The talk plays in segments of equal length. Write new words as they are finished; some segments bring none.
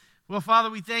Well, Father,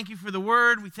 we thank you for the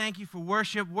word. We thank you for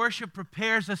worship. Worship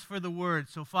prepares us for the word.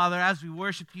 So, Father, as we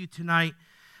worship you tonight,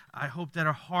 I hope that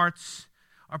our hearts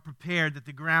are prepared, that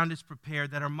the ground is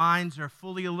prepared, that our minds are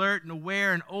fully alert and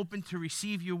aware and open to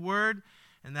receive your word,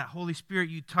 and that, Holy Spirit,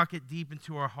 you tuck it deep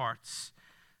into our hearts.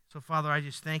 So, Father, I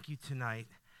just thank you tonight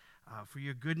for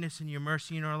your goodness and your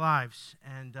mercy in our lives.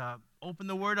 And open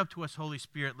the word up to us, Holy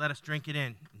Spirit. Let us drink it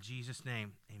in. In Jesus'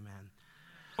 name, amen.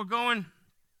 We're going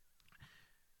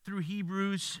through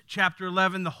Hebrews chapter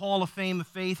 11, the Hall of Fame of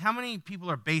Faith. How many people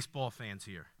are baseball fans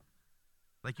here?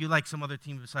 Like you like some other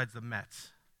team besides the Mets?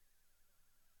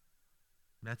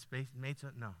 Mets?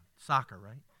 No, soccer,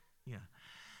 right? Yeah.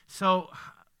 So,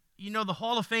 you know, the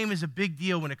Hall of Fame is a big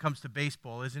deal when it comes to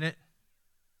baseball, isn't it?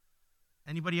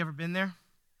 Anybody ever been there?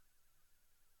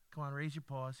 Come on, raise your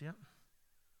paws, yep.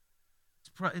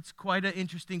 It's quite an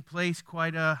interesting place,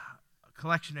 quite a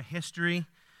collection of history.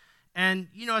 And,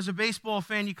 you know, as a baseball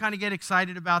fan, you kind of get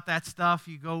excited about that stuff.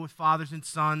 You go with fathers and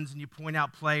sons, and you point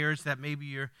out players that maybe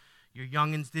your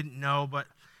youngins didn't know. But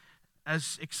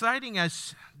as exciting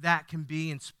as that can be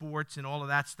in sports and all of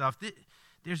that stuff,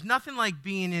 there's nothing like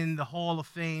being in the Hall of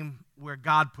Fame where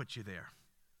God put you there.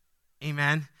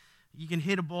 Amen. You can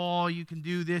hit a ball, you can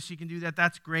do this, you can do that.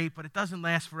 That's great, but it doesn't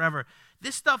last forever.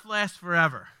 This stuff lasts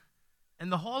forever. And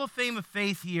the Hall of Fame of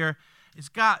Faith here has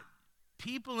got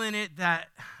people in it that,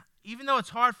 even though it's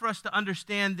hard for us to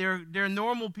understand, they're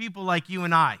normal people like you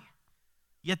and I.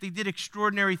 Yet they did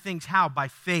extraordinary things. How? By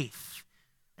faith.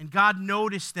 And God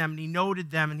noticed them, and he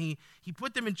noted them, and he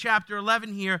put them in chapter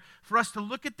 11 here for us to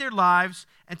look at their lives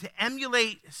and to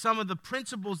emulate some of the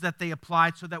principles that they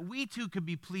applied so that we too could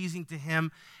be pleasing to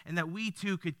him and that we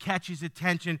too could catch his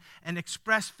attention and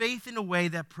express faith in a way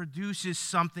that produces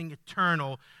something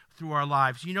eternal through our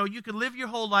lives. You know, you could live your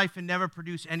whole life and never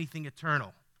produce anything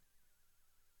eternal.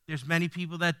 There's many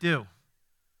people that do.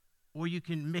 Or you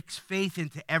can mix faith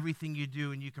into everything you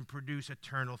do and you can produce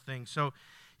eternal things. So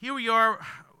here we are.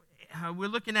 We're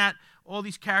looking at all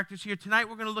these characters here. Tonight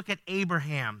we're going to look at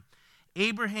Abraham.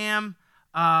 Abraham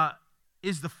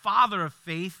is the father of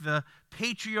faith, the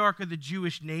patriarch of the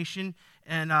Jewish nation.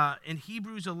 And in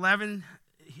Hebrews 11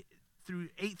 through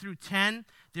 8 through 10,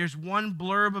 there's one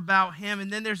blurb about him.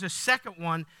 And then there's a second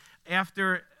one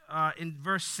after in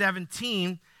verse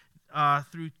 17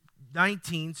 through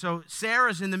 19. So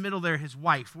Sarah's in the middle there, his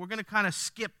wife. We're going to kind of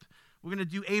skip. We're going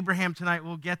to do Abraham tonight.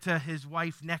 We'll get to his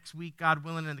wife next week, God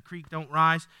willing, and the creek don't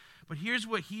rise. But here's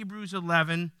what Hebrews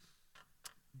 11,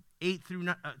 8 through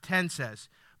 10 says.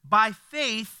 By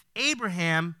faith,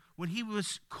 Abraham, when he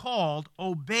was called,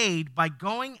 obeyed by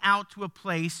going out to a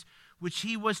place which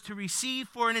he was to receive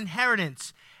for an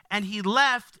inheritance. And he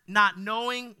left not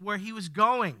knowing where he was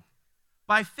going.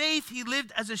 By faith, he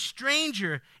lived as a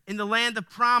stranger in the land of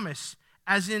promise,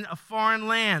 as in a foreign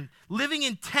land, living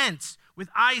in tents with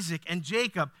Isaac and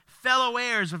Jacob, fellow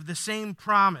heirs of the same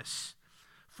promise.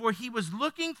 For he was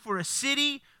looking for a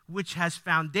city which has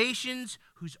foundations,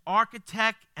 whose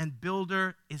architect and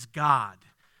builder is God.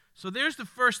 So there's the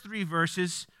first three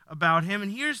verses about him,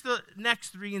 and here's the next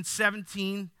three in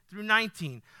 17 through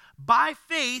 19. By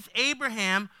faith,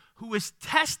 Abraham, who was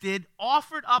tested,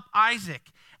 offered up Isaac,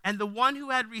 and the one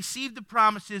who had received the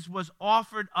promises was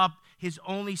offered up his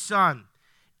only son.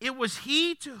 It was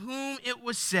he to whom it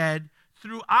was said,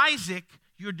 through Isaac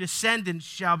your descendants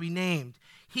shall be named.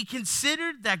 He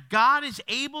considered that God is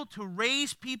able to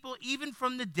raise people even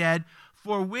from the dead,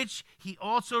 for which he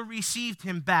also received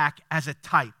him back as a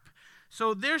type.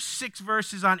 So there's 6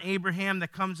 verses on Abraham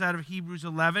that comes out of Hebrews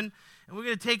 11, and we're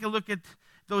going to take a look at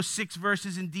those 6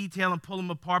 verses in detail and pull them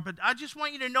apart. But I just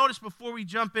want you to notice before we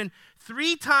jump in,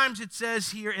 3 times it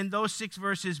says here in those 6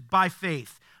 verses, by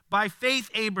faith. By faith,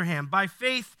 Abraham. By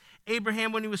faith,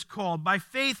 Abraham when he was called. By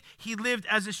faith, he lived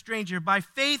as a stranger. By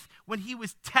faith, when he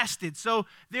was tested. So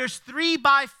there's 3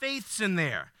 by faiths in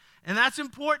there. And that's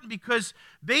important because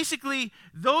basically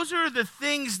those are the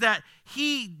things that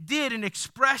he did and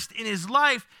expressed in his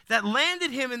life that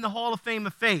landed him in the Hall of Fame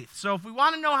of Faith. So if we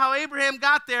want to know how Abraham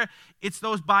got there, it's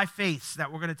those by faiths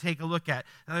that we're going to take a look at.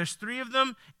 Now there's 3 of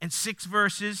them and 6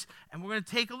 verses, and we're going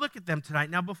to take a look at them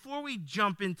tonight. Now before we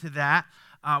jump into that,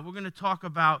 we're going to talk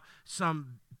about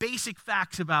some basic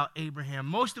facts about Abraham.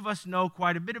 Most of us know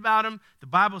quite a bit about him. The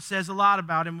Bible says a lot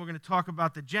about him. We're going to talk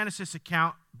about the Genesis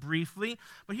account briefly.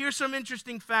 But here's some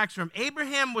interesting facts from him.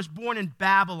 Abraham was born in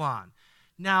Babylon.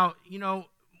 Now, you know,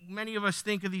 many of us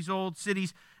think of these old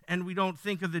cities and we don't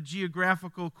think of the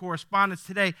geographical correspondence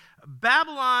today.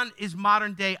 Babylon is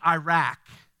modern-day Iraq.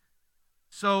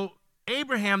 So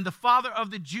Abraham, the father of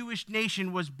the Jewish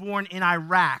nation, was born in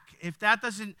Iraq. If that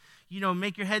doesn't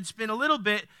make your head spin a little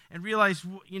bit and realize,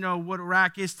 what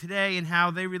Iraq is today and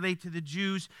how they relate to the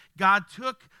Jews. God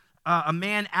took a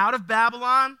man out of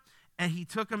Babylon, and he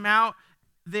took him out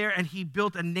there, and he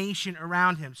built a nation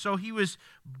around him. So he was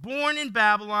born in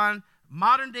Babylon,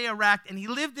 modern-day Iraq, and he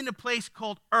lived in a place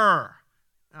called Ur.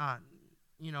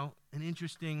 An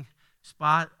interesting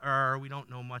spot. Ur, we don't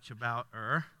know much about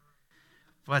Ur,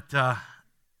 but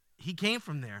he came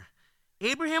from there.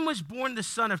 Abraham was born the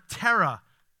son of Terah,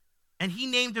 and he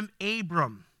named him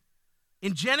Abram.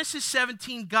 In Genesis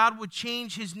 17, God would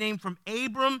change his name from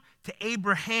Abram to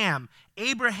Abraham.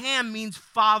 Abraham means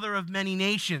father of many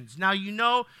nations. Now,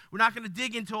 we're not going to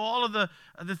dig into all of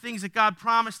the things that God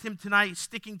promised him tonight,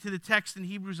 sticking to the text in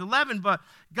Hebrews 11, but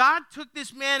God took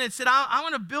this man and said, I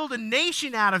want to build a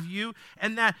nation out of you,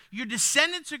 and that your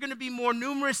descendants are going to be more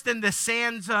numerous than the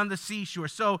sands on the seashore.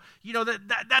 So,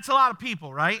 that's a lot of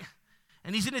people, right?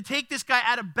 And he's going to take this guy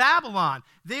out of Babylon.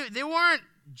 They weren't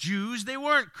Jews, they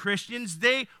weren't Christians,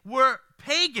 they were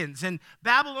pagans. And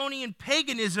Babylonian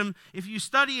paganism, if you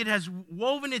study it, has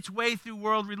woven its way through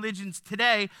world religions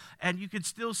today, and you can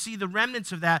still see the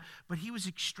remnants of that. But he was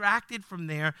extracted from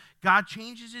there. God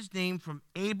changes his name from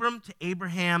Abram to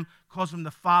Abraham, calls him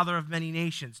the father of many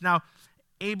nations. Now,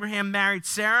 Abraham married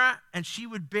Sarah, and she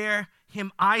would bear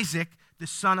him Isaac, the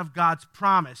son of God's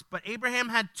promise. But Abraham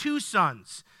had two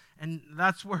sons. And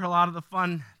that's where a lot of the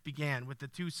fun began, with the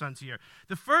two sons here.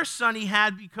 The first son he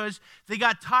had because they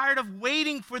got tired of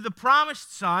waiting for the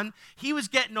promised son. He was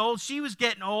getting old. She was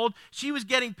getting old. She was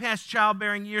getting past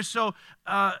childbearing years. So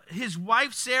his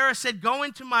wife Sarah said, go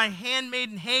into my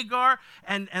handmaiden Hagar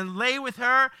and lay with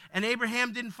her. And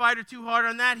Abraham didn't fight her too hard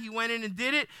on that. He went in and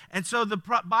did it. And so the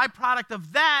byproduct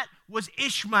of that was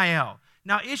Ishmael.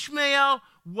 Now, Ishmael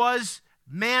was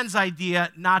man's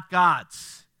idea, not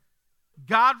God's.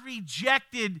 God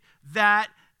rejected that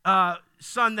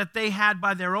son that they had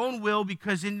by their own will,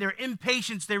 because in their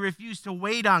impatience they refused to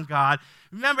wait on God.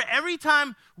 Remember, every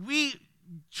time we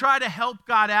try to help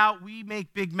God out, we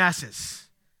make big messes.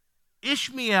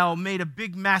 Ishmael made a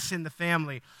big mess in the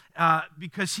family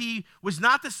because he was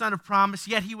not the son of promise,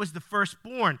 yet he was the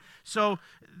firstborn. So,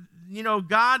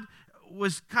 God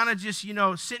was kind of just,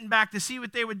 sitting back to see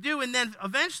what they would do. And then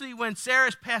eventually, when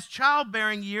Sarah's past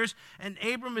childbearing years and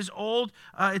Abram is old,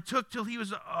 it took till he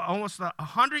was almost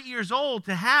 100 years old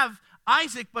to have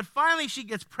Isaac. But finally, she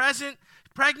gets pregnant,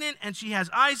 and she has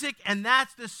Isaac, and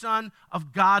that's the son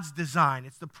of God's design.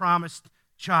 It's the promised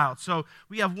child. So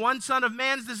we have one son of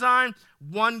man's design,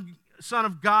 one son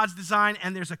of God's design,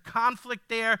 and there's a conflict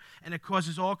there, and it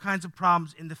causes all kinds of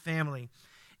problems in the family.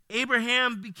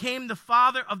 Abraham became the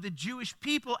father of the Jewish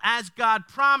people as God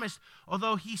promised,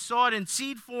 although he saw it in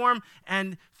seed form,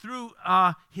 and through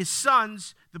his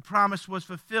sons, the promise was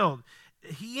fulfilled.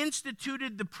 He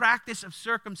instituted the practice of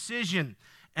circumcision,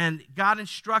 and God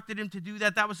instructed him to do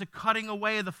that. That was a cutting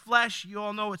away of the flesh. You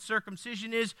all know what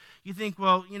circumcision is. You think,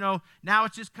 well, now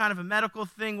it's just kind of a medical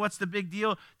thing. What's the big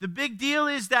deal? The big deal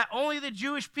is that only the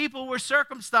Jewish people were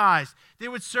circumcised. They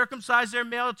would circumcise their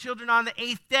male children on the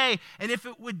 8th day, and it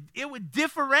would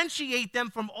differentiate them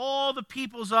from all the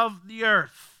peoples of the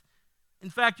earth. In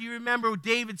fact, you remember what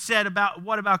David said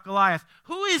about Goliath?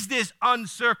 Who is this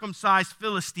uncircumcised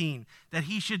Philistine that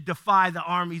he should defy the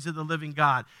armies of the living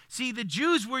God? See, the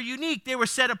Jews were unique. They were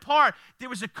set apart. There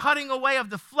was a cutting away of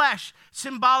the flesh,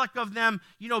 symbolic of them,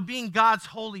 being God's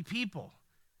holy people.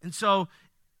 And so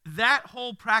that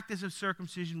whole practice of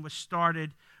circumcision was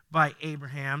started by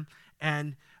Abraham,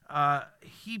 and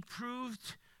he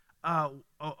proved a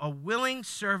willing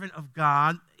servant of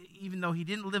God. Even though he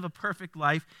didn't live a perfect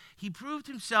life, he proved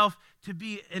himself to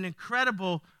be an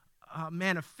incredible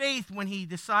man of faith when he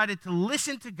decided to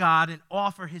listen to God and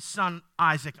offer his son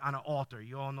Isaac on an altar.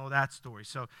 You all know that story.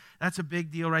 So that's a big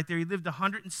deal right there. He lived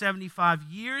 175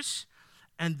 years,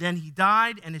 and then he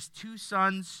died, and his two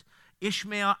sons,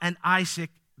 Ishmael and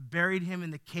Isaac, buried him in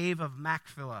the cave of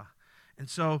Machpelah. And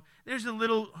so there's a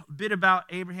little bit about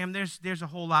Abraham. There's a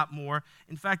whole lot more.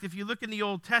 In fact, if you look in the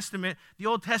Old Testament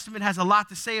has a lot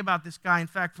to say about this guy. In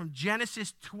fact, from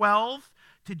Genesis 12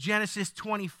 to Genesis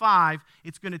 25,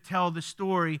 it's going to tell the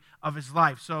story of his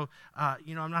life. So,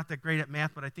 I'm not that great at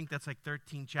math, but I think that's like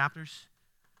 13 chapters.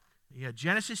 Yeah,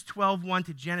 Genesis 12:1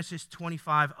 to Genesis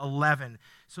 25:11.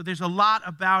 So there's a lot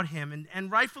about him, and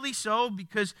rightfully so,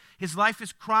 because his life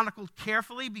is chronicled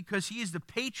carefully, because he is the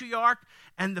patriarch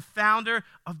and the founder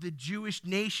of the Jewish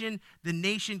nation. The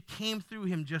nation came through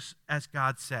him, just as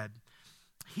God said.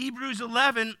 Hebrews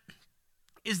 11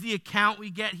 is the account we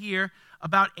get here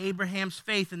about Abraham's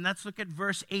faith, and let's look at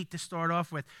verse 8 to start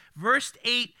off with. Verse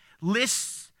 8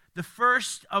 lists the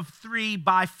first of three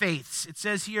by faiths. It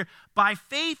says here, by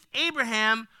faith,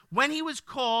 Abraham, when he was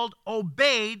called,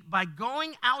 obeyed by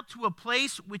going out to a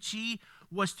place which he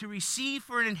was to receive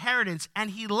for an inheritance, and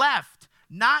he left,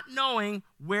 not knowing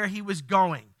where he was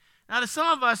going. Now, to some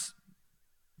of us,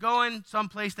 going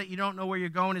someplace that you don't know where you're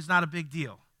going is not a big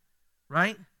deal,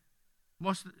 right?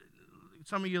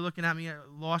 Some of you are looking at me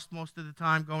lost most of the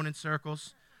time, going in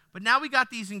circles. But now we got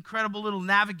these incredible little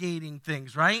navigating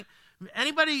things, right?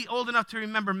 Anybody old enough to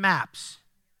remember maps?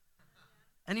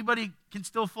 Anybody can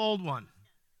still fold one?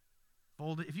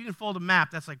 Fold it. If you can fold a map,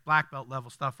 that's like black belt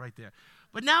level stuff right there.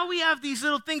 But now we have these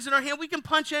little things in our hand. We can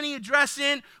punch any address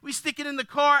in. We stick it in the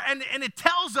car, and it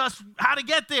tells us how to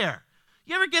get there.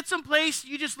 You ever get someplace,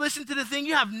 you just listen to the thing,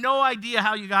 you have no idea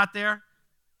how you got there?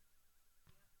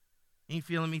 Ain't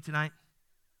feeling me tonight?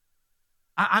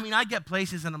 I mean, I get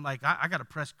places, and I'm like, I got to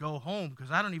press go home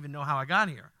because I don't even know how I got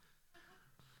here.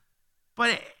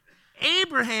 But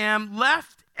Abraham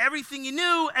left everything he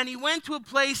knew, and he went to a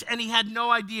place, and he had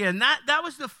no idea. And that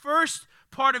was the first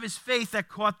part of his faith that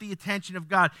caught the attention of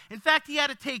God. In fact, he had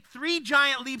to take 3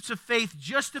 giant leaps of faith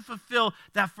just to fulfill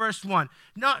that first one.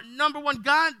 Number one,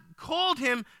 God called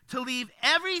him to leave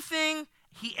everything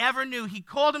he ever knew. He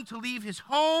called him to leave his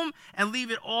home and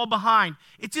leave it all behind.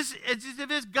 It's as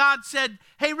if God said,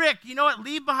 hey, Rick, you know what?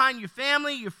 Leave behind your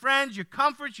family, your friends, your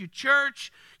comforts, your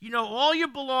church, all your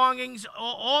belongings,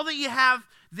 all that you have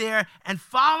there, and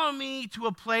follow me to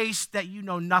a place that you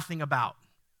know nothing about.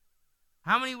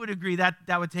 How many would agree that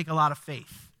would take a lot of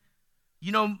faith?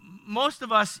 Most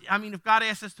of us, if God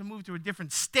asks us to move to a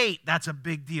different state, that's a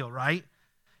big deal, right?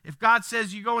 If God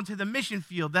says you're going to the mission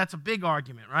field, that's a big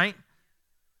argument, right?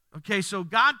 Okay, so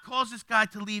God calls this guy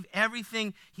to leave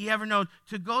everything he ever known,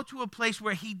 to go to a place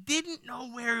where he didn't know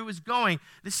where he was going.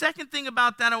 The second thing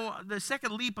about that, the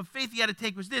second leap of faith he had to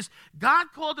take was this.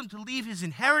 God called him to leave his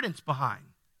inheritance behind.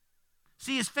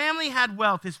 See, his family had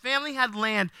wealth. His family had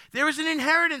land. There was an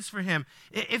inheritance for him.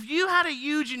 If you had a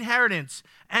huge inheritance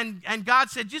and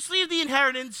God said, just leave the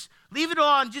inheritance, leave it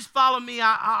all, and just follow me,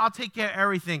 I'll take care of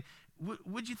everything,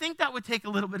 would you think that would take a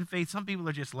little bit of faith? Some people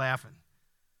are just laughing.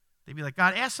 They'd be like,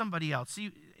 God, ask somebody else.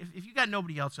 See, if you got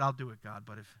nobody else, I'll do it, God.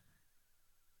 But it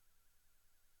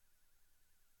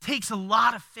takes a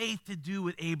lot of faith to do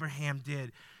what Abraham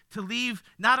did. To leave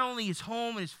not only his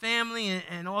home and his family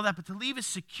and all that, but to leave his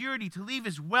security, to leave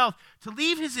his wealth, to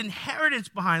leave his inheritance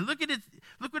behind. Look at it.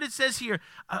 Look what it says here.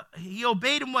 He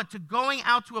obeyed him to going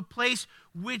out to a place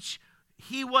which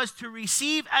he was to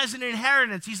receive as an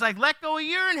inheritance. He's like, let go of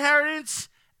your inheritance,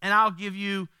 and I'll give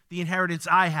you the inheritance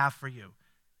I have for you.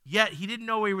 Yet he didn't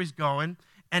know where he was going,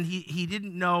 and he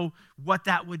didn't know what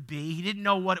that would be. He didn't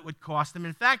know what it would cost him.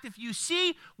 In fact, if you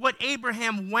see what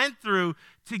Abraham went through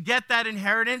to get that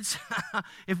inheritance,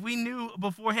 if we knew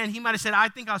beforehand, he might have said, I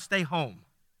think I'll stay home.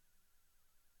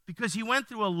 Because he went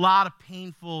through a lot of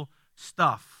painful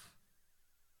stuff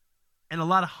and a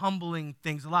lot of humbling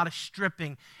things, a lot of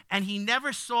stripping, and he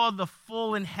never saw the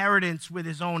full inheritance with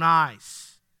his own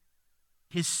eyes.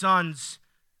 His sons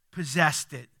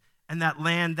possessed it, and that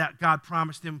land that God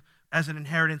promised him as an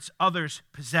inheritance, others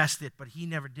possessed it, but he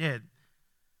never did.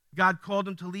 God called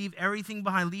him to leave everything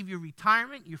behind. Leave your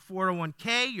retirement, your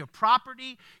 401k, your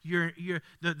property,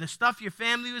 the stuff your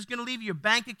family was going to leave, your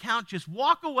bank account. Just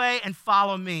walk away and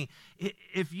follow me.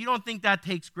 If you don't think that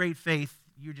takes great faith,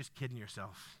 you're just kidding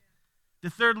yourself. The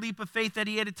third leap of faith that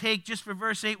he had to take, just for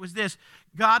verse 8, was this.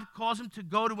 God calls him to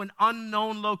go to an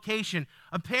unknown location.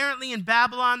 Apparently in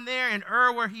Babylon there, in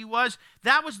Ur where he was,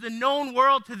 that was the known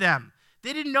world to them.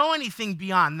 They didn't know anything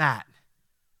beyond that.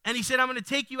 And he said, I'm going to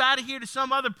take you out of here to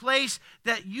some other place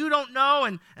that you don't know,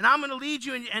 and I'm going to lead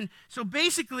you. And so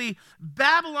basically,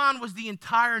 Babylon was the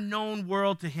entire known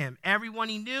world to him. Everyone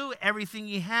he knew, everything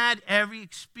he had, every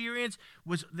experience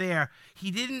was there.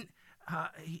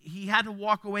 He had to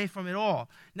walk away from it all.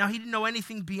 Now, he didn't know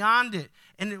anything beyond it.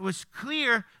 And it was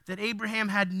clear that Abraham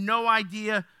had no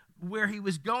idea where he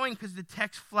was going because the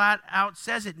text flat out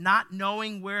says it, not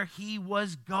knowing where he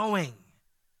was going.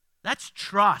 That's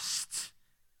trust.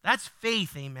 That's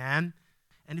faith, amen.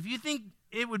 And if you think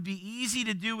it would be easy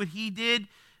to do what he did,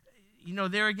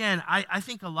 there again, I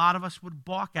think a lot of us would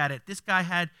balk at it. This guy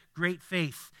had great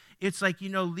faith. It's like,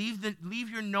 leave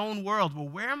your known world. Well,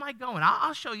 where am I going?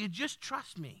 I'll show you. Just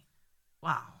trust me.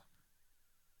 Wow.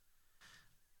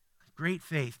 Great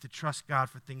faith to trust God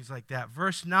for things like that.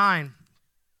 Verse 9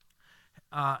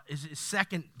 is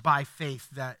second by faith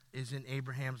that is in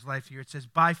Abraham's life here. It says,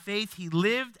 by faith he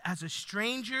lived as a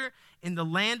stranger in the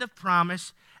land of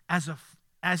promise, as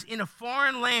in a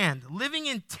foreign land, living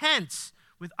in tents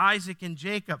with Isaac and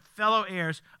Jacob, fellow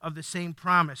heirs of the same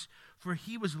promise. for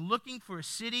he was looking for a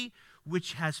city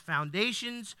which has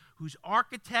foundations, whose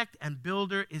architect and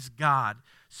builder is God.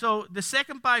 So the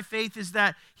second by faith is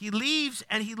that he leaves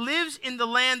and he lives in the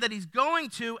land that he's going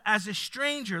to as a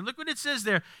stranger. Look what it says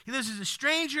there. He lives as a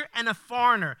stranger and a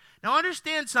foreigner. Now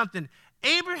understand something.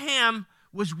 Abraham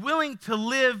was willing to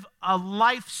live a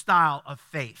lifestyle of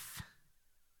faith.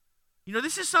 You know,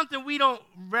 this is something we don't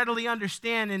readily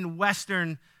understand in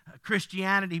Western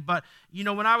Christianity, but, you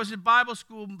know, when I was in Bible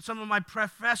school, some of my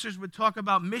professors would talk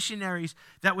about missionaries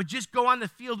that would just go on the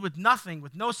field with nothing,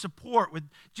 with no support, would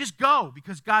just go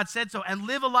because God said so, and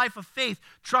live a life of faith.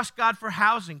 Trust God for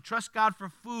housing, trust God for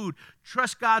food,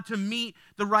 trust God to meet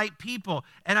the right people.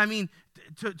 And I mean,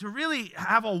 to really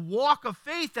have a walk of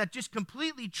faith that just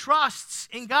completely trusts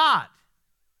in God.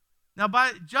 Now,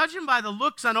 judging by the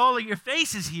looks on all of your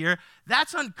faces here,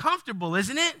 that's uncomfortable,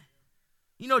 isn't it?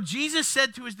 You know, Jesus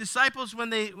said to his disciples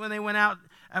when they went out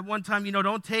at one time, you know,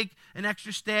 don't take an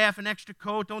extra staff, an extra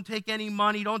coat, don't take any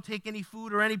money, don't take any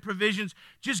food or any provisions,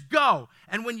 just go.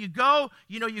 And when you go,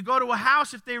 you know, you go to a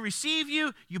house, if they receive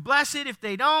you, you bless it. If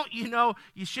they don't, you know,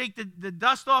 you shake the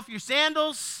dust off your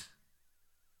sandals.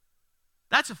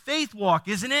 That's a faith walk,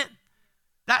 isn't it?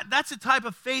 That's a type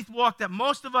of faith walk that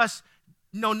most of us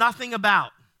know nothing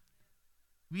about.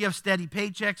 We have steady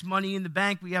paychecks, money in the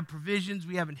bank, we have provisions,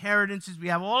 we have inheritances, we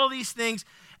have all of these things,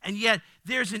 and yet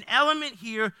there's an element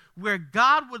here where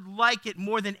God would like it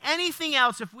more than anything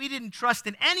else if we didn't trust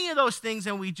in any of those things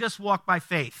and we just walk by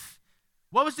faith.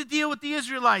 What was the deal with the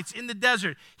Israelites in the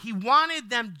desert? He wanted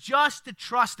them just to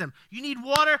trust him. You need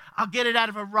water? I'll get it out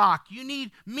of a rock. You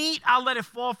need meat? I'll let it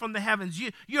fall from the heavens.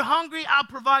 You're hungry? I'll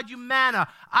provide you manna.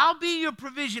 I'll be your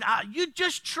provision. You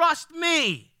just trust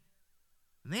me.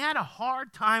 And they had a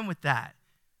hard time with that.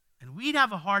 And we'd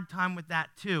have a hard time with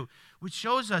that too, which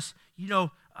shows us, you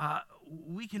know,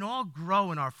 we can all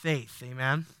grow in our faith,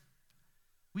 amen?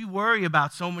 We worry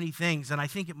about so many things, and I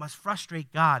think it must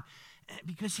frustrate God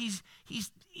because he's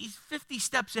 50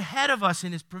 steps ahead of us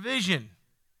in his provision.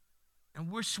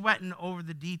 And we're sweating over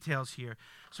the details here.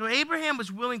 So Abraham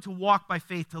was willing to walk by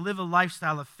faith, to live a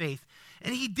lifestyle of faith.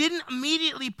 And he didn't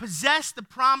immediately possess the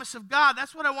promise of God.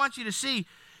 That's what I want you to see.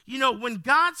 You know, when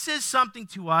God says something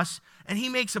to us and he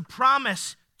makes a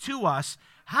promise to us,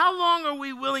 how long are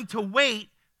we willing to wait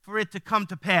for it to come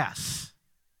to pass?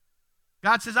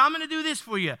 God says, I'm going to do this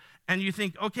for you. And you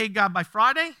think, okay, God, by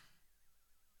Friday?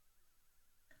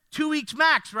 2 weeks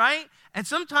max, right? And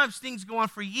sometimes things go on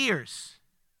for years.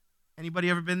 Anybody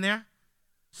ever been there?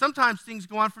 Sometimes things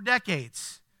go on for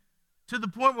decades, to the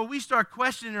point where we start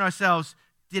questioning ourselves,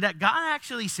 did God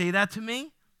actually say that to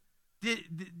me?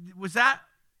 Was that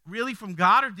really from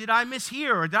God, or did I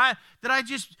mishear, or did I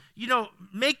just, you know,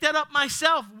 make that up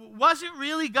myself? Was it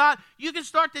really God? You can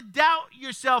start to doubt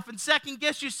yourself and second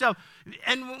guess yourself.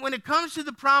 And when it comes to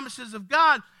the promises of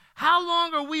God, how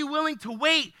long are we willing to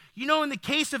wait? You know, in the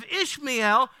case of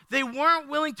Ishmael, they weren't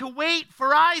willing to wait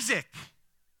for Isaac.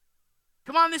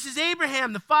 Come on, this is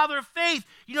Abraham, the father of faith.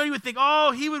 You know, you would think,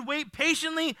 oh, he would wait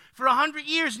patiently for 100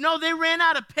 years. No, they ran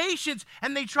out of patience,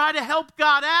 and they tried to help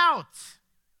God out.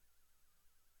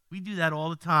 We do that all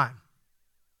the time.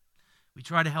 We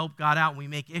try to help God out, and we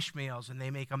make Ishmaels, and they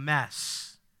make a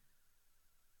mess.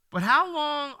 But how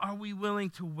long are we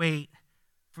willing to wait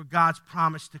for God's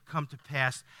promise to come to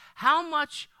pass? How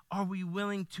much are we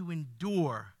willing to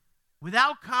endure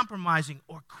without compromising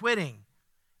or quitting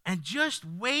and just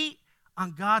wait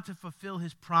on God to fulfill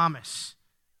his promise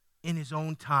in his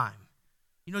own time?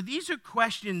 You know, these are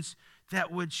questions that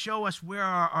would show us where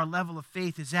our level of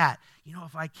faith is at. You know,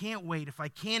 if I can't wait, if I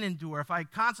can't endure, if I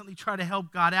constantly try to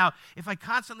help God out, if I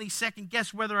constantly second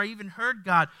guess whether I even heard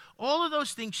God, all of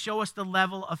those things show us the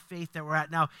level of faith that we're at.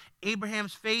 Now,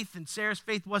 Abraham's faith and Sarah's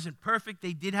faith wasn't perfect.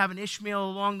 They did have an Ishmael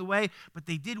along the way, but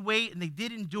they did wait and they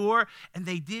did endure, and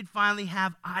they did finally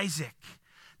have Isaac.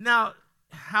 Now,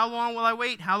 how long will I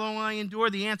wait? How long will I endure?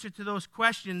 The answer to those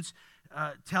questions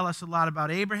tell us a lot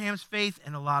about Abraham's faith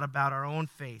and a lot about our own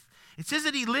faith. It says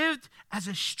that he lived as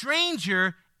a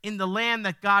stranger in the land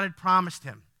that God had promised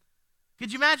him.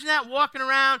 Could you imagine that? Walking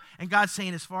around and God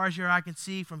saying, as far as your eye can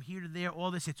see, from here to there,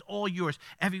 all this, it's all yours.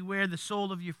 Everywhere the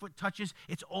sole of your foot touches,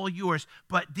 it's all yours.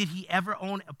 But did he ever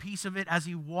own a piece of it as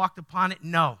he walked upon it?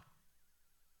 No.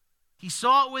 He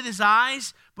saw it with his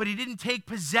eyes, but he didn't take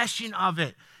possession of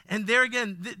it. And there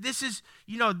again, this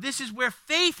is where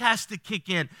faith has to kick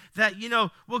in. That,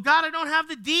 well, God, I don't have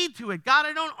the deed to it. God,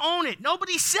 I don't own it.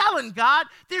 Nobody's selling, God.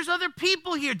 There's other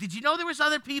people here. Did you know there was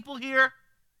other people here?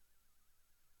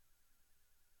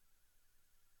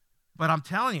 But I'm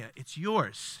telling you, it's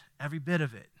yours, every bit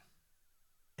of it.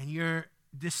 And your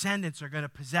descendants are going to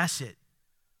possess it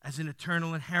as an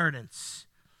eternal inheritance.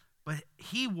 But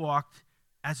he walked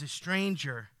as a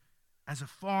stranger, as a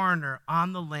foreigner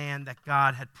on the land that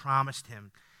God had promised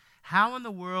him. How in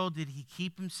the world did he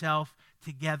keep himself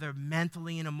together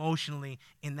mentally and emotionally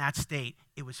in that state?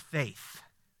 It was faith.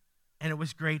 And it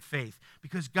was great faith.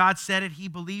 Because God said it, he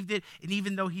believed it, and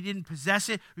even though he didn't possess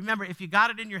it, remember, if you got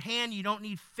it in your hand, you don't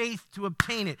need faith to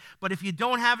obtain it. But if you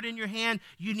don't have it in your hand,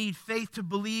 you need faith to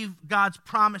believe God's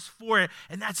promise for it.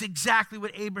 And that's exactly what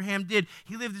Abraham did.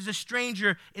 He lived as a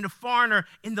stranger and a foreigner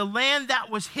in the land that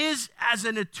was his as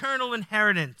an eternal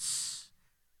inheritance.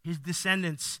 His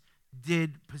descendants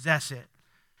did possess it.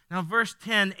 Now, verse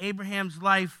 10, Abraham's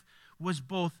life was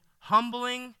both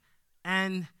humbling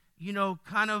and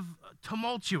kind of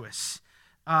tumultuous.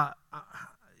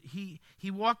 He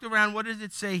walked around, what does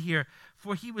it say here?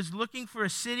 For he was looking for a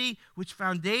city which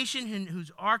foundation and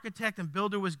whose architect and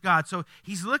builder was God. So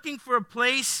he's looking for a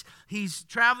place. He's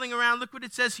traveling around. Look what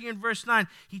it says here in verse 9.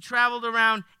 He traveled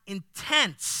around in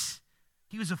tents.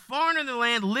 He was a foreigner in the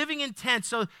land, living in tents.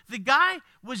 So the guy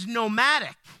was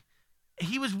nomadic.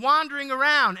 He was wandering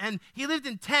around, and he lived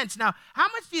in tents. Now, how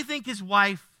much do you think his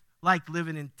wife liked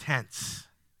living in tents?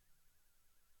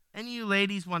 Any of you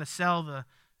ladies want to sell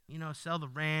the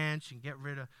ranch and get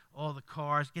rid of all the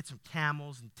cars, get some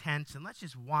camels and tents, and let's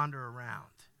just wander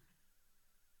around?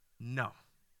 No.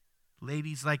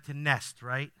 Ladies like to nest,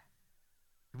 right?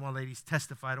 Come on, ladies,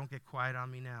 testify. Don't get quiet on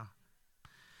me now.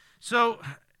 So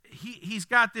he's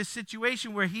got this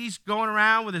situation where he's going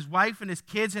around with his wife and his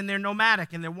kids, and they're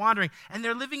nomadic, and they're wandering, and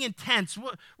they're living in tents.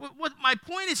 What my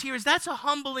point is here is that's a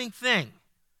humbling thing.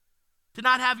 To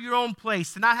not have your own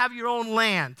place, to not have your own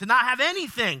land, to not have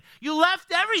anything. You left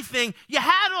everything. You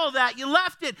had all that. You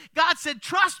left it. God said,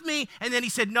 trust me. And then he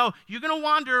said, no, you're going to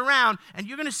wander around and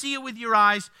you're going to see it with your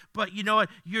eyes, but you know what?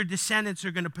 Your descendants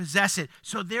are going to possess it.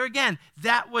 So there again,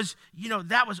 that was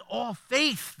all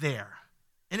faith there.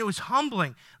 And it was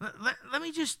humbling. Let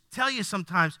me just tell you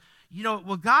sometimes,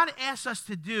 what God asks us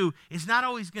to do is not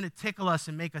always going to tickle us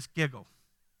and make us giggle.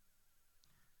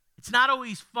 It's not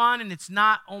always fun, and it's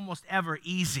not almost ever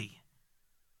easy.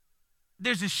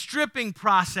 There's a stripping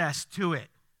process to it.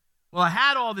 Well, I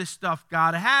had all this stuff,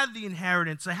 God. I had the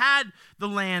inheritance. I had the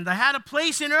land. I had a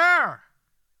place in Ur.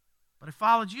 But I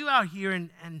followed you out here, and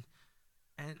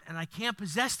I can't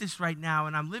possess this right now,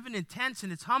 and I'm living in tents,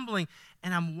 and it's humbling,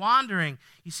 and I'm wandering.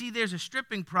 You see, there's a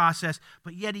stripping process,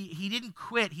 but yet he didn't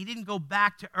quit. He didn't go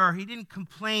back to Ur. He didn't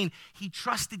complain. He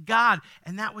trusted God,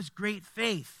 and that was great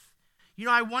faith.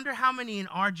 I wonder how many in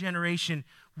our generation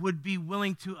would be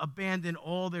willing to abandon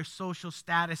all their social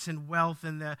status and wealth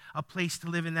and a place to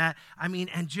live in that.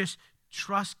 And just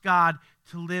trust God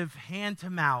to live hand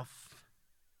to mouth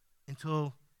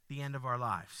until the end of our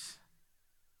lives.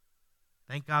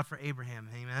 Thank God for Abraham,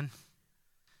 amen?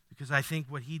 Because I think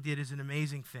what he did is an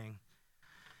amazing thing.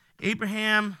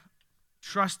 Abraham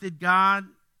trusted God,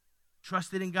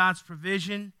 trusted in God's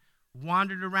provision,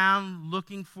 wandered around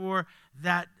looking for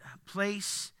that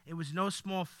place. It was no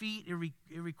small feat. It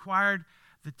required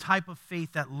the type of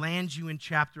faith that lands you in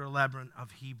chapter 11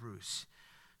 of Hebrews.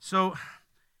 So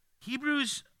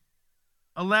Hebrews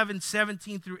 11,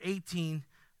 17 through 18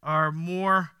 are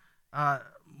more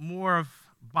of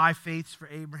by faiths for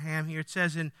Abraham here. It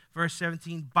says in verse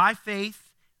 17, by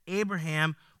faith,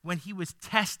 Abraham, when he was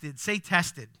tested, say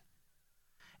tested.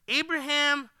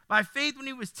 Abraham, by faith, when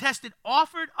he was tested,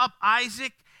 offered up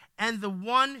Isaac, and the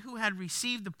one who had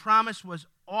received the promise was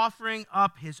offering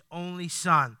up his only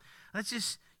son.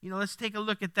 Let's take a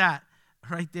look at that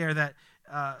right there, that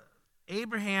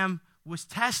Abraham was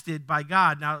tested by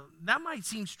God. Now, that might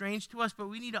seem strange to us, but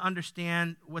we need to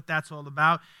understand what that's all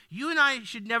about. You and I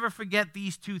should never forget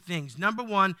these two things. Number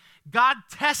one, God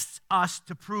tests us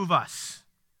to prove us.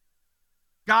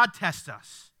 God tests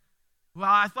us. Well,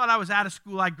 I thought I was out of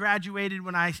school. I graduated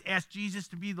when I asked Jesus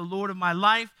to be the Lord of my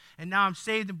life, and now I'm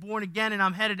saved and born again, and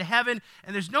I'm headed to heaven,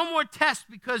 and there's no more tests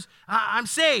because I'm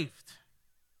saved.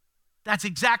 That's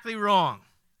exactly wrong.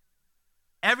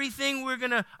 Everything we're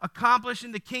going to accomplish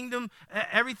in the kingdom,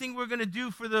 everything we're going to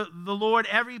do for the Lord,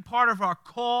 every part of our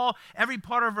call, every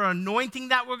part of our anointing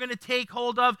that we're going to take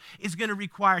hold of is going to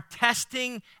require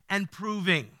testing and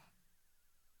proving.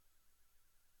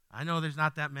 I know there's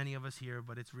not that many of us here,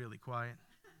 but it's really quiet.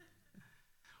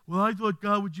 Well, I thought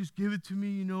God would just give it to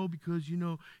me, because,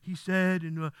 he said.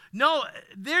 No,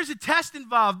 there's a test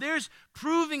involved. There's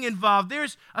proving involved.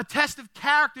 There's a test of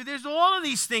character. There's all of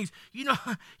these things.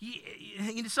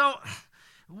 So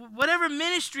whatever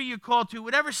ministry you're called to,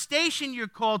 whatever station you're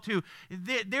called to,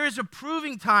 there is a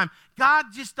proving time. God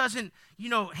just doesn't,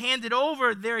 hand it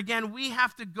over. There again, we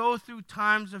have to go through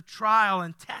times of trial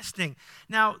and testing.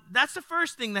 Now, that's the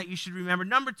first thing that you should remember.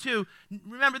 Number two,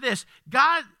 remember this.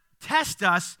 God tests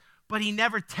us, but he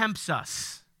never tempts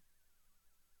us.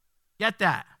 Get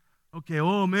that? Okay,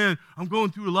 oh man, I'm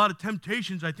going through a lot of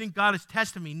temptations. I think God is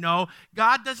testing me. No,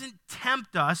 God doesn't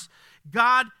tempt us.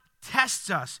 God tests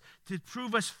us to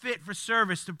prove us fit for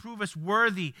service, to prove us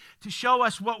worthy, to show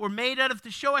us what we're made out of,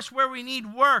 to show us where we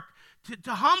need work,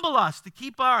 to humble us, to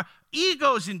keep our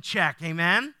egos in check,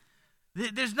 amen?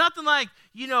 There's nothing like,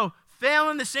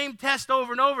 failing the same test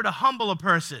over and over to humble a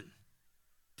person,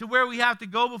 to where we have to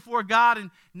go before God and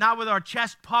not with our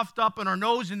chest puffed up and our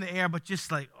nose in the air, but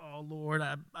just like, oh Lord,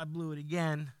 I blew it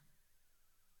again.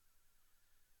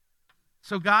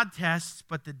 So God tests,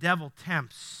 but the devil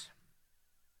tempts.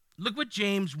 Look what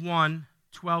James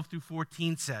 1:12 through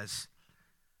 14 says.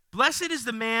 Blessed is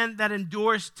the man that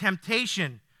endures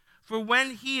temptation, for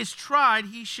when he is tried,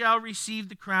 he shall receive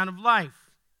the crown of life,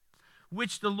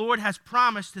 which the Lord has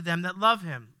promised to them that love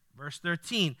him. Verse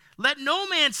 13, let no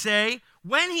man say,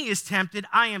 when he is tempted,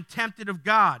 I am tempted of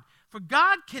God. For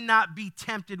God cannot be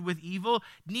tempted with evil,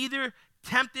 neither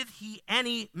tempteth he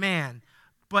any man.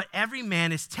 But every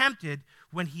man is tempted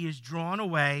when he is drawn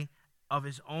away of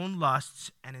his own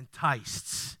lusts and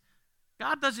enticed.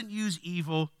 God doesn't use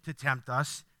evil to tempt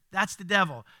us. That's the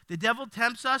devil. The devil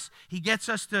tempts us. He gets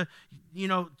us to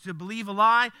believe a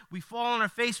lie. We fall on our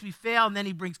face, we fail, and then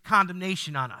he brings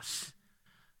condemnation on us.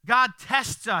 God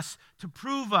tests us to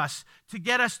prove us, to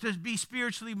get us to be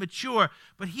spiritually mature.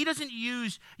 But he doesn't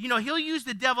use, he'll use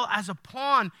the devil as a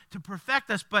pawn to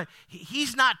perfect us, but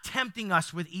he's not tempting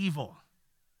us with evil.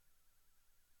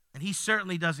 And he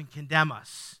certainly doesn't condemn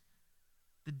us.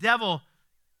 The devil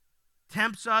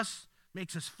tempts us,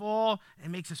 makes us fall,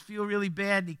 and makes us feel really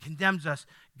bad, and he condemns us.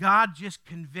 God just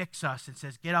convicts us and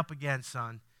says, get up again,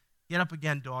 son. Get up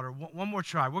again, daughter. One more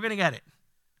try. We're going to get it.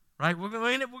 Right? We're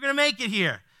going to make it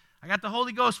here. I got the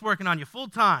Holy Ghost working on you full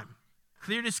time.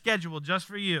 Cleared his schedule just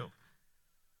for you.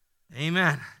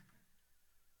 Amen.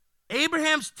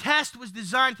 Abraham's test was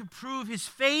designed to prove his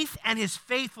faith and his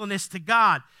faithfulness to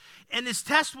God. And this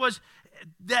test was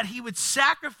that he would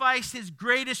sacrifice his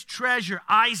greatest treasure,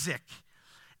 Isaac.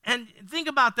 And think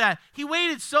about that. He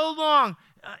waited so long.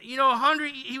 He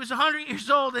was 100 years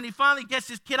old, and he finally gets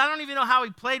his kid. I don't even know how he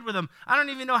played with him. I don't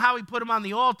even know how he put him on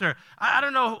the altar. I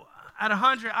don't know. At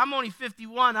 100, I'm only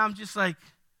 51. I'm just like,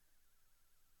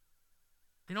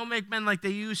 they don't make men like they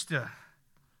used to.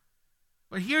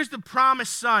 But here's the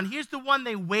promised son. Here's the one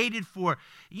they waited for.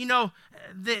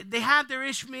 They had their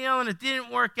Ishmael, and it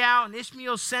didn't work out, and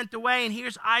Ishmael's sent away, and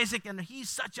here's Isaac, and he's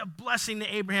such a blessing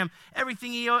to Abraham,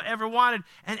 everything he ever wanted.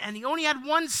 And he only had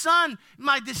one son.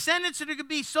 My descendants are going to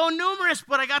be so numerous,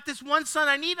 but I got this one son.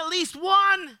 I need at least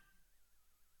one.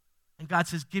 And God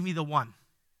says, give me the one.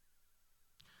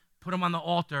 Put him on the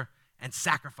altar and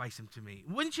sacrifice him to me.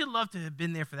 Wouldn't you love to have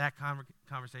been there for that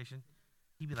conversation?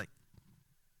 He'd be like,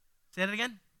 say that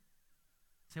again?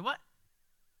 Say what?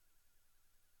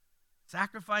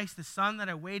 Sacrifice the son that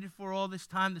I waited for all this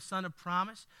time, the son of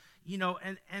promise.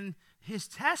 And his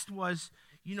test was,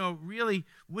 really,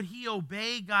 would he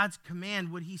obey God's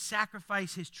command? Would he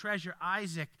sacrifice his treasure,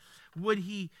 Isaac? Would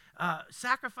he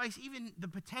sacrifice even the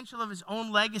potential of his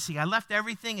own legacy? I left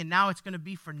everything and now it's going to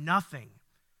be for nothing.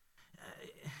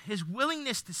 His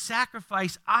willingness to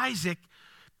sacrifice Isaac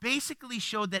basically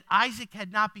showed that Isaac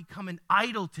had not become an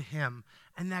idol to him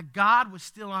and that God was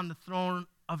still on the throne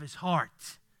of his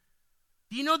heart.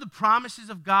 Do you know the promises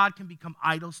of God can become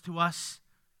idols to us?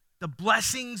 The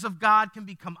blessings of God can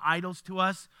become idols to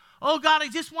us. Oh, God, I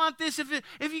just want this.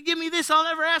 If you give me this, I'll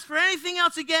never ask for anything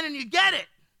else again, and you get it.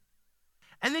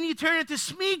 And then you turn it to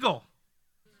Smeagol.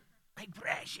 My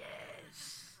precious.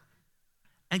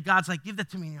 And God's like, give that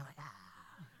to me, and you're like, ah.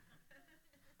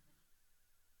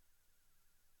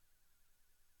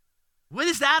 What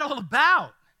is that all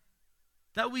about?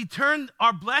 That we turn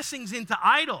our blessings into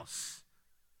idols.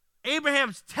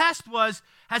 Abraham's test was,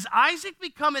 has Isaac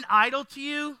become an idol to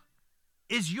you?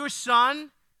 Is your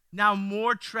son now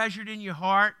more treasured in your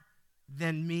heart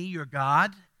than me, your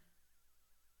God?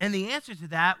 And the answer to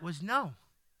that was no.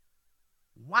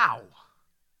 Wow.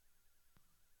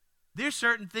 There's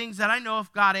certain things that I know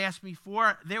if God asked me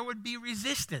for, there would be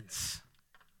resistance.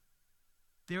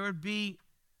 There would be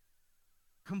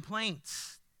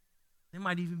complaints. There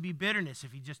might even be bitterness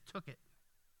if he just took it.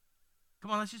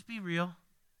 Come on, let's just be real.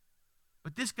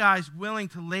 But this guy's willing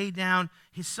to lay down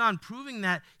his son, proving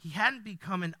that he hadn't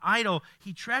become an idol.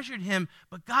 He treasured him,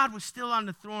 but God was still on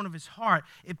the throne of his heart.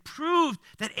 It proved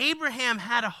that Abraham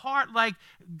had a heart like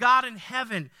God in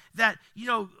heaven, that,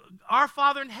 our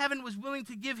Father in heaven was willing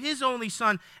to give his only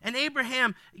son. And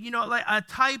Abraham, like a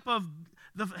type of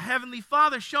the Heavenly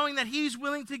Father, showing that he's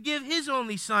willing to give his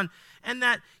only son and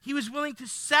that he was willing to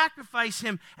sacrifice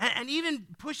him and even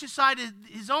push aside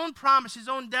his own promise, his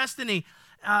own destiny.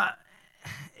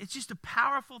 It's just a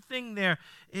powerful thing there.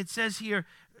 It says here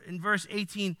in verse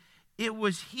 18, it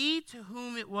was he to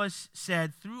whom it was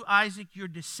said, through Isaac your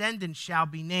descendants shall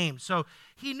be named. So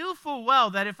he knew full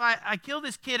well that if I kill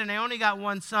this kid and I only got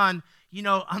one son,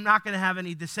 I'm not going to have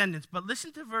any descendants. But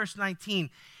listen to verse 19.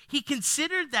 He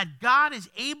considered that God is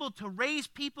able to raise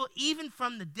people even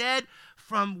from the dead,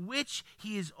 from which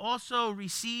he has also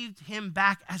received him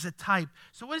back as a type.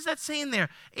 So what is that saying there?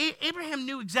 Abraham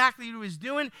knew exactly what he was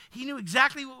doing. He knew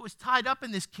exactly what was tied up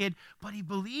in this kid, but he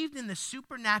believed in the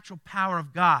supernatural power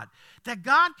of God, that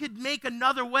God could make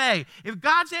another way. If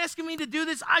God's asking me to do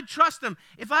this, I trust him.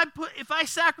 If I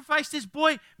sacrifice this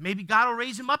boy, maybe God will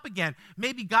raise him up again.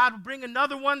 Maybe God will bring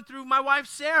another one through my wife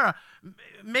Sarah.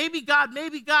 Maybe God,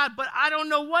 but I don't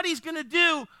know what he's going to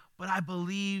do, but I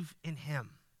believe in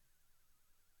him.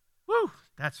 Woo,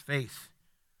 that's faith.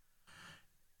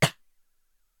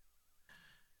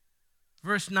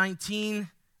 Verse 19,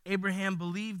 Abraham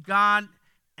believed God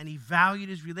and he valued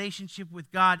his relationship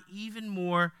with God even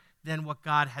more than what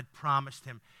God had promised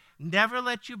him. Never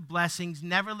let your blessings,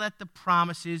 never let the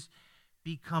promises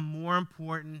become more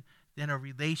important than a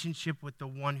relationship with the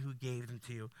one who gave them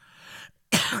to you.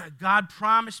 God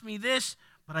promised me this,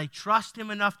 but I trust him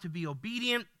enough to be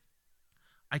obedient.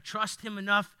 I trust him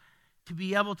enough to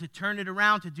be able to turn it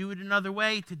around, to do it another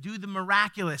way, to do the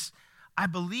miraculous. I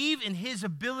believe in his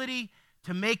ability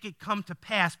to make it come to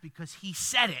pass because he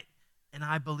said it, and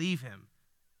I believe him.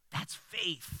 That's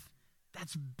faith.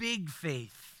 That's big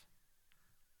faith.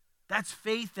 That's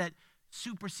faith that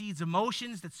supersedes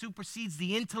emotions, that supersedes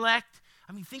the intellect.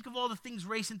 I mean, think of all the things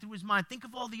racing through his mind. Think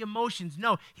of all the emotions.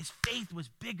 No, his faith was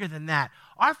bigger than that.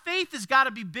 Our faith has got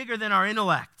to be bigger than our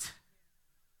intellect.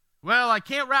 Well, I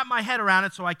can't wrap my head around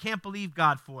it, so I can't believe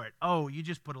God for it. Oh, you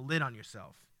just put a lid on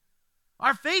yourself.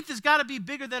 Our faith has got to be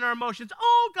bigger than our emotions.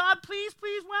 Oh, God, please,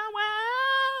 please, wah.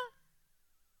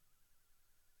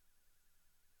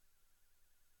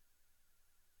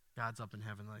 God's up in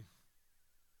heaven like,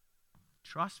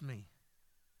 trust me.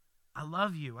 I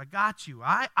love you. I got you.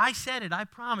 I said it. I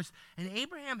promised. And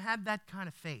Abraham had that kind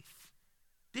of faith.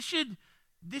 This should,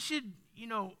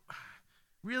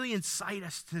 really incite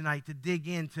us tonight to dig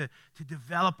in, to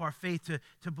develop our faith,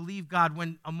 to believe God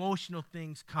when emotional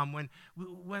things come,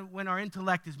 when our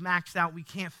intellect is maxed out, we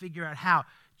can't figure out how.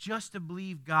 Just to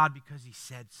believe God because he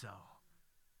said so.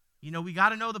 We got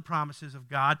to know the promises of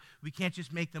God. We can't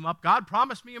just make them up. God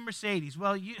promised me a Mercedes.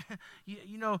 Well,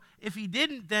 if he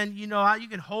didn't, then, you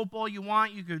can hope all you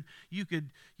want. You could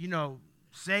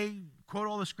say, quote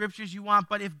all the scriptures you want.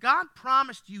 But if God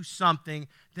promised you something,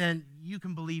 then you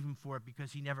can believe him for it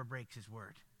because he never breaks his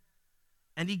word.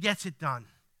 And he gets it done.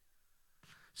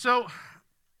 So,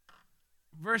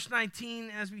 verse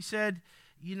 19, as we said,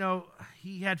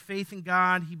 he had faith in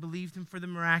God. He believed him for the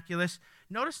miraculous.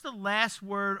 Notice the last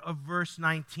word of verse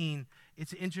 19.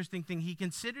 It's an interesting thing. He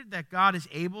considered that God is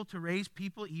able to raise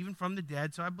people even from the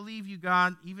dead. So I believe you,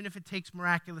 God, even if it takes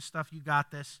miraculous stuff, you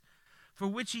got this. For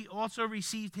which he also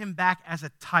received him back as a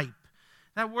type.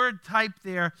 That word type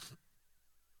there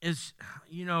is,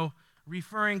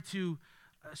 referring to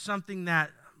something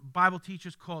that Bible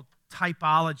teachers call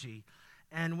typology.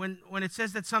 And when it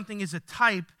says that something is a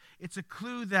type, it's a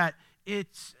clue that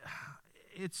it's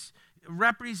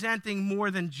representing more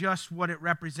than just what it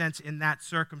represents in that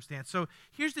circumstance. So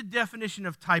here's the definition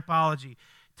of typology.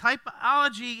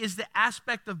 Typology is the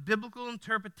aspect of biblical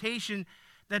interpretation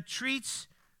that treats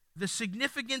the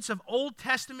significance of Old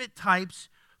Testament types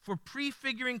for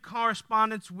prefiguring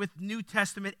correspondence with New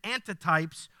Testament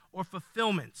antitypes or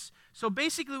fulfillments. So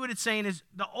basically what it's saying is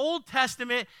the Old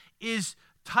Testament is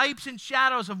types and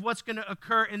shadows of what's going to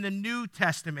occur in the New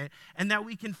Testament, and that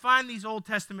we can find these Old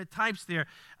Testament types there.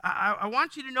 I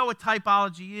want you to know what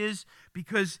typology is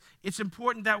because it's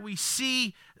important that we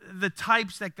see the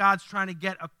types that God's trying to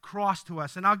get across to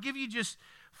us. And I'll give you just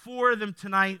 4 of them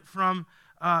tonight from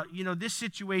this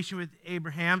situation with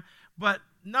Abraham. But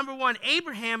number 1,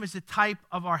 Abraham is the type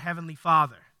of our Heavenly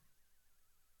Father.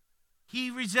 He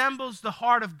resembles the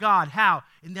heart of God. How?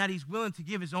 In that he's willing to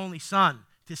give his only son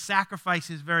to sacrifice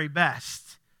his very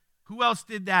best. Who else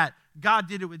did that? God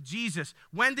did it with Jesus.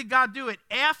 When did God do it?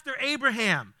 After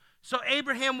Abraham. So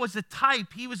Abraham was a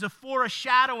type. He was a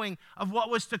foreshadowing of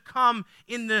what was to come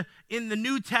in the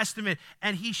New Testament.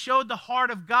 And he showed the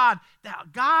heart of God,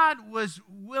 that God was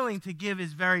willing to give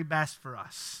his very best for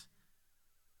us.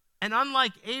 And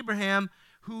unlike Abraham,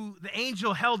 who the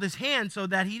angel held his hand so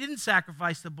that he didn't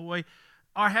sacrifice the boy,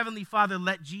 our Heavenly Father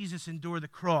let Jesus endure the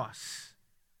cross,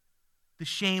 the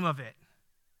shame of it,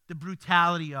 the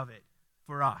brutality of it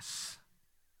for us.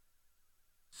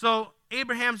 So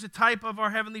Abraham's a type of our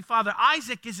Heavenly Father.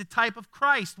 Isaac is a type of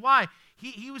Christ. Why?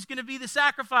 He was going to be the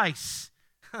sacrifice.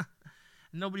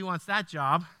 Nobody wants that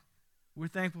job. We're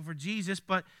thankful for Jesus.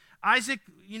 But Isaac,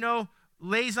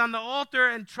 lays on the altar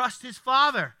and trusts his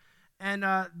father. And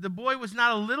the boy was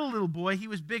not a little boy. He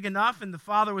was big enough, and the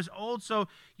father was old. So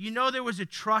there was a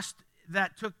trust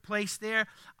that took place there.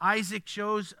 Isaac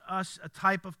shows us a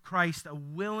type of Christ,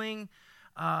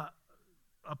 a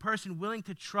person willing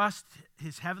to trust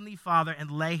his heavenly Father and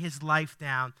lay his life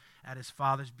down at his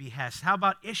father's behest. How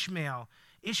about Ishmael?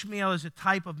 Ishmael is a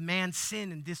type of man's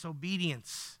sin and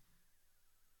disobedience.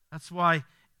 That's why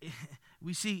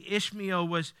we see Ishmael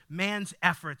was man's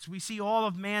efforts. We see all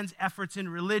of man's efforts in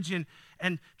religion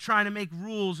and trying to make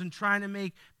rules and trying to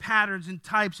make patterns and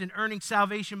types and earning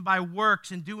salvation by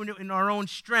works and doing it in our own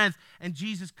strength. And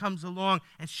Jesus comes along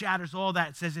and shatters all that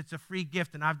and says it's a free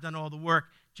gift and I've done all the work.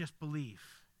 Just believe.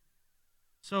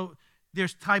 So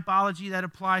there's typology that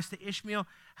applies to Ishmael.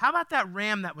 How about that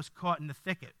ram that was caught in the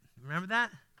thicket? Remember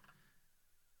that?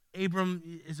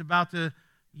 Abram is about to,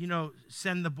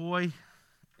 send the boy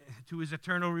to his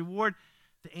eternal reward.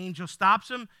 The angel stops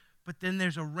him, but then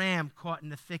there's a ram caught in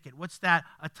the thicket. What's that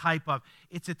a type of?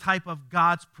 It's a type of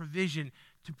God's provision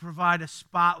to provide a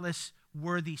spotless,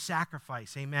 worthy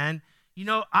sacrifice. Amen?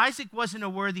 Isaac wasn't a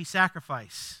worthy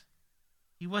sacrifice.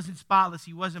 He wasn't spotless.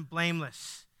 He wasn't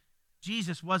blameless.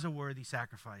 Jesus was a worthy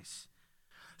sacrifice.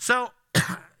 So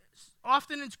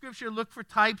often in Scripture, look for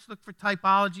types, look for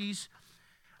typologies,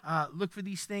 look for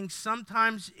these things.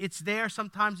 Sometimes it's there,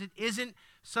 sometimes it isn't.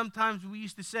 Sometimes we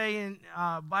used to say in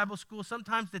Bible school,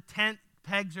 sometimes the tent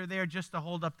pegs are there just to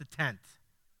hold up the tent.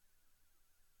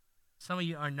 Some of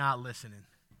you are not listening.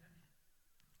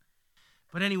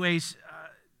 But anyways,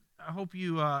 I hope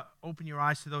you open your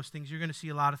eyes to those things. You're going to see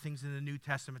a lot of things in the New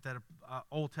Testament,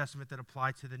 Old Testament, that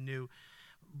apply to the New.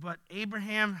 But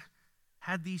Abraham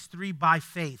had these three by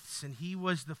faiths, and he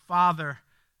was the father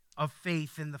of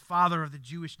faith and the father of the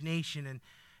Jewish nation. And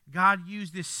God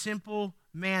used this simple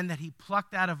man that he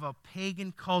plucked out of a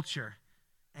pagan culture,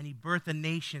 and he birthed a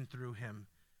nation through him.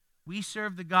 We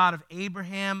serve the God of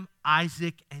Abraham,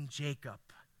 Isaac, and Jacob.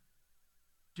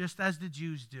 Just as the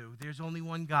Jews do. There's only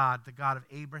one God, the God of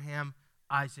Abraham,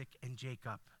 Isaac, and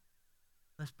Jacob.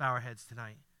 Let's bow our heads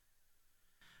tonight.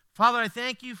 Father, I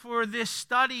thank you for this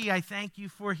study. I thank you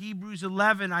for Hebrews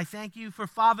 11. I thank you for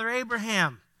Father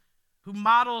Abraham, who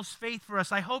models faith for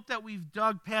us. I hope that we've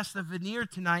dug past the veneer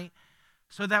tonight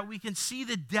so that we can see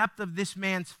the depth of this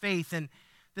man's faith and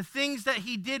the things that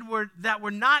he did were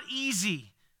not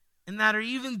easy and that are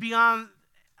even beyond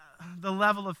the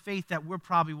level of faith that we're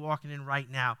probably walking in right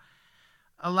now.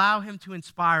 Allow him to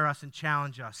inspire us and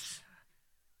challenge us.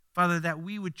 Father, that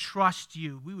we would trust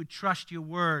you. We would trust your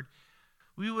word.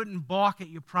 We wouldn't balk at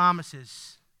your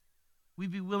promises.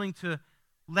 We'd be willing to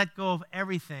let go of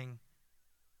everything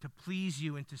to please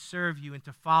you and to serve you and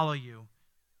to follow you.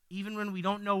 Even when we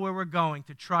don't know where we're going,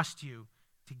 to trust you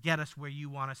to get us where you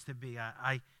want us to be.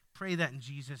 I pray that in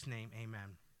Jesus' name,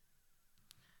 amen.